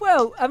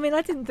 Well, I mean,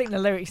 I didn't think the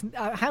lyrics.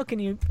 How can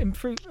you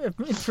improve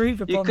upon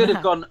that? You could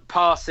have gone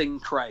passing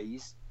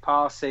craze,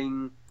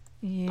 passing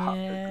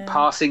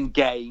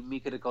game.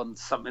 You could have gone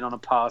something on a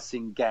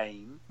passing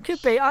game.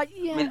 Could be.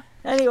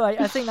 Anyway,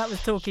 I think that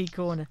was Torquay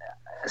Corner.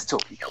 It's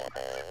Torquay Corner.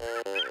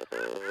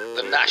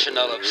 The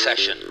National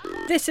Obsession.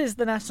 This is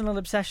the National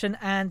Obsession,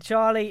 and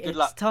Charlie, Good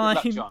luck, time.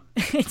 Good luck,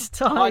 John. It's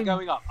time. Am I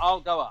going up? I'll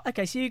go up.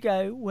 Okay, so you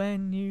go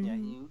when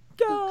you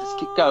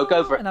go.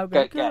 Go for it. And I'll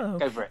go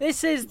for it.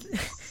 This is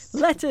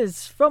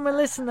letters from a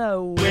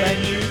listener.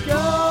 When you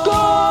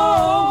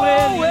go,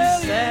 will you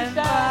send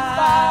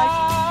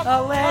back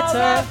a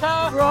letter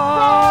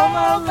from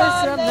a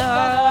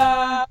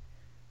listener?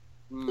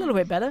 A little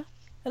bit better.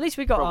 At least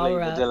we got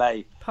Probably our the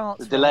delay.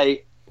 Parts. The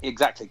delay,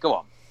 exactly. Go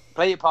on.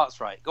 Play your parts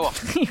right. Go on.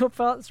 Your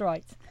parts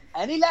right.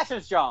 Any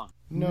letters, John?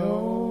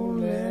 No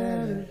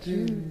letter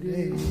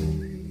today.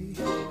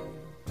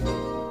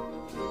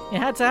 It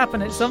had to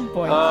happen at some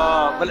point.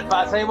 But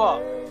I'll tell you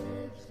what.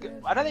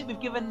 I don't think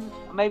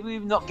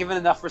we've not given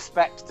enough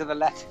respect to the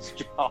letters,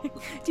 John.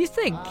 Do you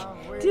think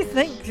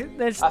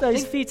there's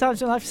those few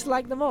times when I've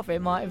slagged them off,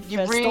 it might have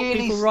stopped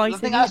people writing? I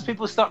think as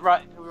people start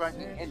writing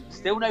in.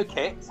 Still no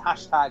kits.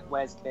 Hashtag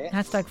where's kit?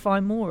 Hashtag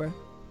find Mora.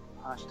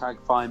 Hashtag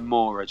find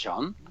Mora,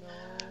 John.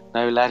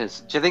 No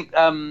letters. Do you think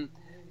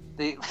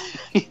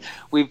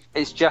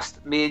it's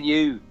just me and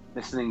you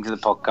listening to the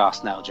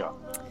podcast now, John?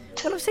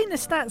 Well, I've seen the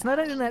stats, and I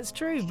don't think that's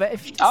true. But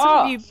if some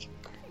of you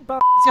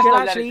could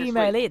actually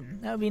email in,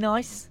 that would be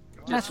nice.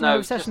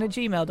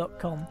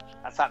 nationalobsession@gmail.com.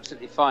 That's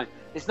absolutely fine.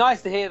 It's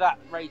nice to hear that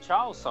Ray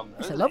Charles song, though.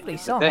 It's a lovely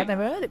song. I've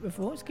never heard it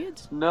before. It's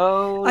good.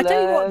 No, I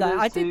tell you what, though,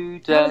 I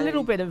did today. have a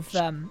little bit of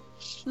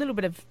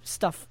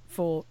stuff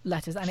for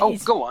letters, and it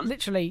is go on.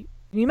 Literally,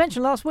 you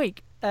mentioned last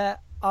week our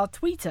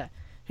tweeter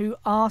who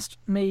asked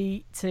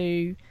me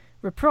to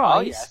reprise. Oh,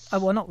 yes.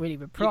 Well, not really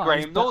reprise. Your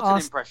Graham but Norton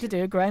asked impression. to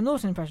do a Graham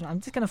Norton impression.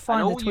 I'm just going to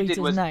find the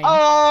tweeter's name.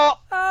 I'm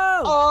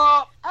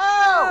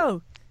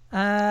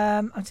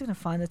just going to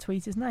find the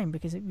tweeter's name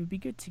because it would be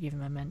good to give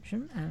him a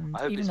mention. And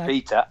I hope even it's though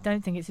Peter. I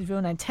don't think it's his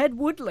real name. Ted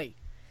Woodley.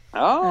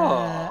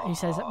 Who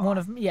says that one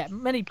of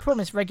many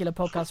promised regular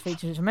podcast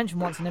features which I mentioned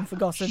once and then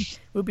forgotten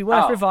would be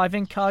worth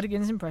reviving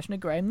Cardigan's impression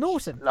of Graham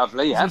Norton.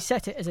 Lovely, yeah. We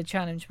set it as a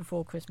challenge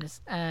before Christmas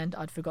and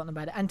I'd forgotten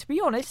about it. And to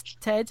be honest,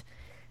 Ted,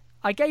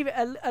 I gave it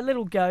a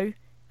little go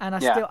and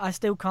I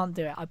still can't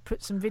do it. I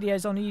put some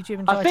videos on YouTube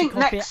and tried to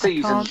copy it.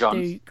 Season, I can't John,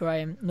 do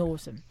Graham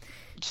Norton.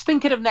 Just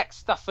thinking of next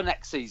stuff for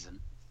next season.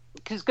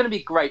 Because it's going to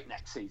be great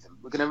next season.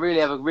 We're going to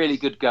really have a really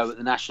good go at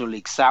the National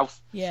League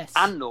South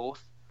and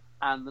North.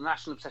 And the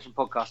National Obsession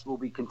podcast will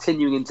be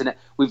continuing into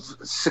We've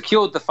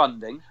secured the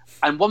funding.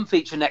 And one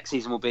feature next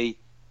season will be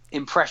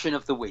Impression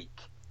of the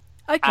Week.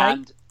 Okay.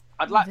 And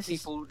I'd like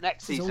people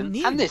next season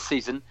and this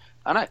season,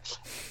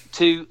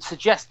 to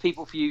suggest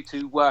people for you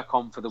to work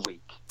on for the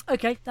week.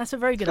 Okay, that's a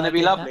very good idea. It's going to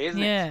be lovely,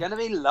 isn't it? It's going to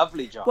be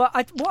lovely, John. Well,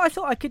 what I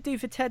thought I could do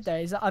for Ted, though,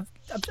 is that I'm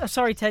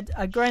sorry, Ted,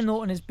 Graham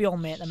Norton is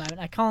beyond me at the moment.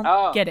 I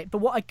can't get it. But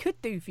what I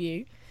could do for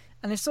you,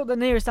 and it's sort of the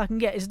nearest I can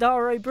get, is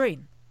Dara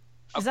O'Brien.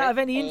 Is that of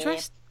any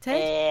interest,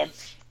 Ted?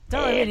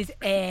 Dara O'Brien is,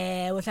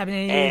 what's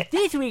happening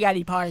this week,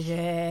 Andy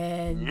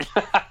Parsons?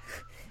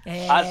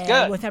 That's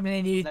good. What's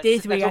happening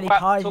this week, Andy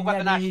Parsons? Talk about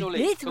the National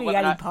League. This week,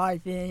 Andy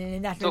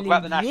Parsons. Talk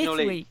about the National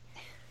League.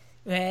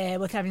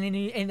 What's happening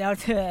in the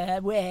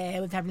National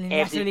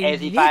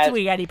League this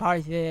week, Andy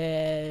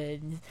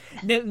Parsons?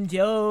 Milton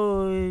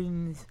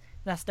Jones.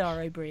 That's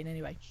Dara O'Brien,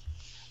 anyway.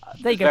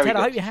 There you go, Ted.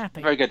 I hope you're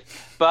happy. Very good.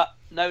 But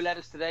no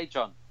letters today,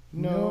 John.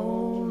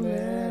 No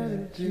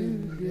letter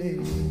today.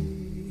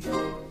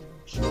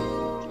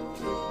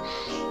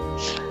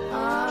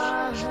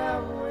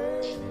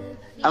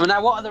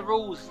 Now, what are the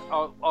rules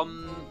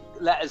on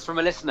letters from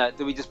a listener?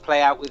 Do we just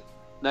play out with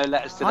no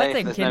letters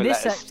today?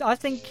 I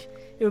think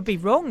it would be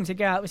wrong to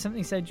go out with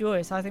something so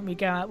joyous. I think we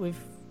go out with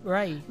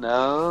Ray.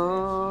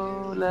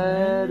 No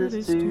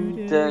letters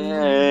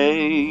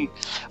today.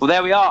 Well,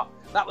 there we are.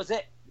 That was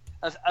it.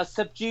 A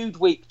subdued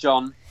week,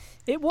 John.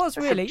 It was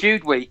really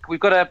subdued week.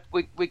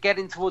 We're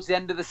getting towards the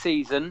end of the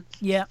season.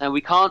 Yeah. And we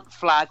can't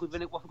flag. We've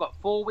got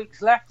 4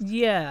 weeks left.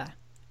 Yeah.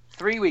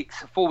 4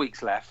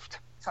 weeks left.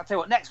 So I'll tell you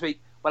what. Next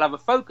week we'll have a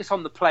focus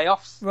on the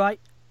playoffs. Right.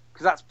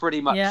 Because that's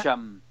pretty much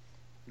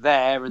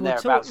there and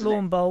thereabouts. Talk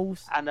lawn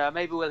bowls. And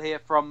maybe we'll hear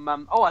from.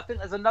 I think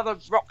there's another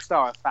rock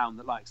star I found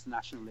that likes the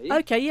National League.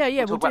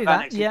 Okay, we'll do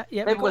that.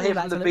 Maybe we'll hear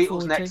from the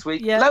Beatles next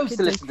week. Yeah, loads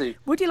to listen to.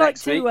 Would you like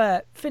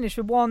to finish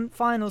with one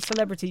final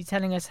celebrity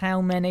telling us how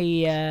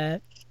many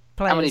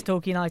players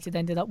Torquay United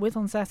ended up with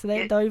on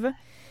Saturday at Dover?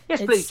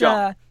 Yes, please,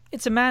 John.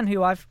 It's a man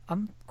who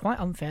I'm quite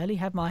unfairly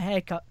had my hair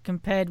cut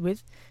compared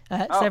with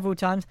several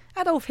times.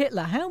 Adolf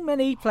Hitler. How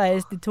many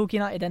players did Talk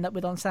United end up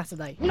with on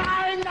Saturday?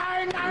 9.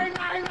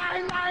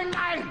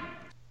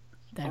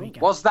 There we go.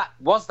 Was that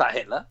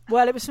Hitler?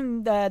 Well, it was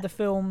from the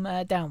film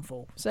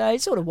Downfall, so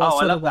it sort of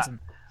was. I love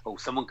wasn't. that. Oh,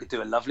 someone could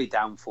do a lovely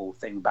Downfall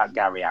thing about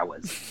Gary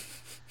Hours.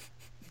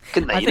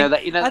 Couldn't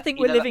they? I think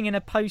we're living in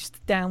a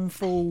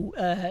post-Downfall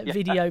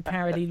video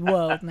parodied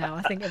world now.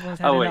 I think everyone's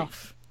had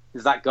enough.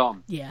 Is that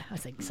gone? Yeah, I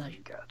think so.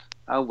 Good.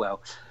 Oh,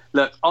 well.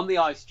 Look, on the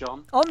ice,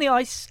 John. On the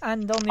ice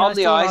and on the ice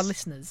to all our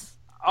listeners.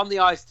 On the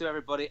ice to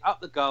everybody. Up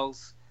the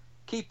goals.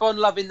 Keep on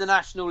loving the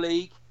National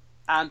League.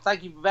 And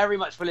thank you very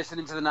much for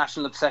listening to the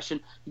National Obsession.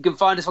 You can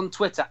find us on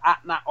Twitter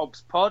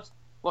 @NatObsPod.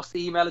 What's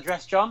the email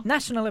address, John?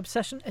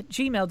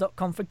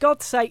 nationalobsession@gmail.com. For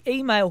God's sake,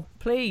 email,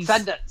 please.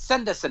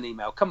 Send us an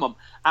email. Come on.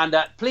 And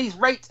please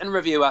rate and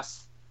review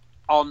us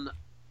on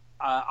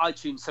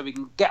iTunes so we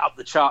can get up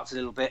the charts a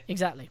little bit.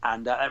 Exactly.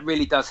 And it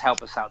really does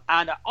help us out.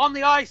 And on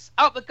the ice,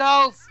 out the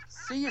goals.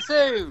 See you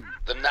soon.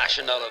 The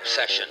National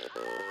Obsession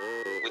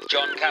with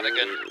John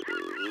Cadigan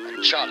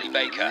and Charlie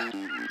Baker.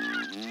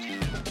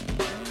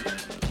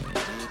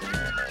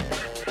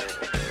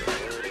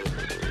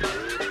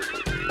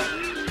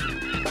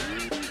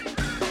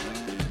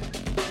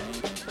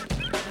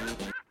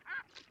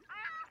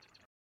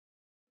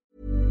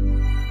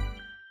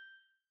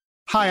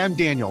 Hi, I'm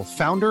Daniel,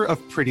 founder of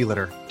Pretty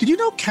Litter. Did you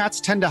know cats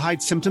tend to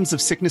hide symptoms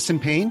of sickness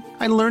and pain?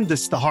 I learned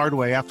this the hard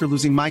way after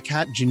losing my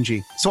cat,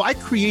 Gingy. So I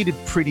created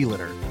Pretty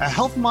Litter, a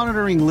health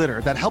monitoring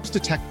litter that helps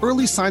detect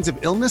early signs of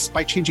illness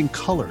by changing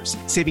colors,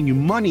 saving you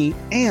money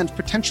and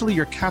potentially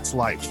your cat's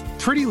life.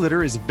 Pretty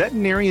Litter is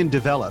veterinarian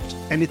developed,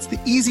 and it's the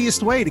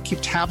easiest way to keep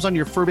tabs on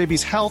your fur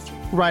baby's health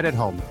right at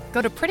home.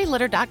 Go to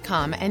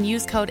prettylitter.com and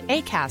use code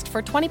ACAST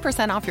for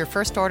 20% off your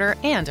first order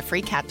and a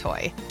free cat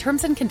toy.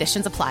 Terms and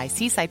conditions apply.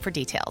 See site for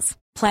details.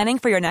 Planning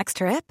for your next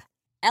trip?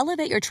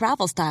 Elevate your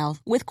travel style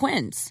with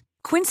Quince.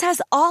 Quince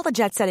has all the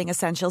jet-setting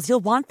essentials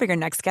you'll want for your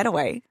next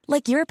getaway,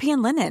 like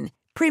European linen,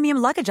 premium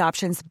luggage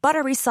options,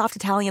 buttery soft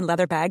Italian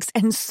leather bags,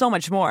 and so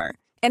much more.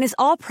 And is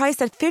all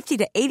priced at 50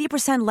 to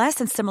 80% less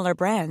than similar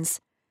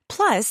brands.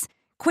 Plus,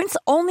 Quince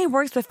only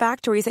works with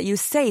factories that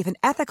use safe and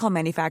ethical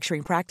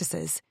manufacturing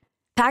practices.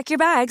 Pack your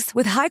bags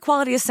with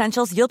high-quality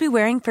essentials you'll be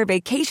wearing for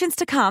vacations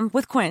to come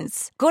with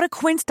Quince. Go to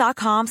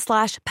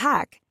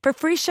quince.com/pack for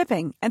free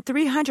shipping and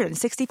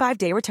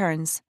 365-day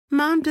returns.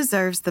 Mom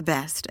deserves the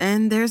best,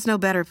 and there's no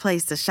better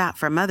place to shop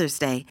for Mother's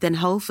Day than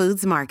Whole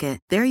Foods Market.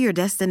 They're your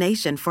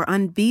destination for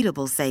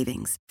unbeatable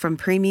savings, from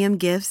premium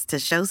gifts to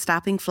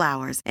show-stopping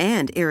flowers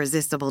and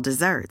irresistible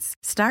desserts.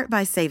 Start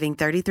by saving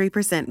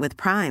 33% with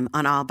Prime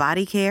on all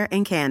body care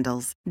and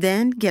candles.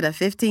 Then get a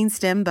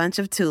 15-stem bunch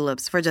of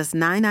tulips for just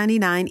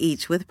 $9.99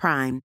 each with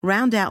Prime.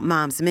 Round out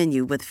Mom's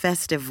menu with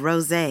festive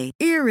rosé,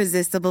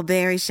 irresistible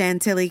berry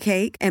chantilly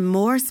cake, and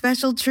more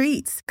special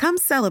treats. Come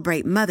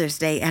celebrate Mother's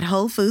Day at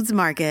Whole Foods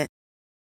Market.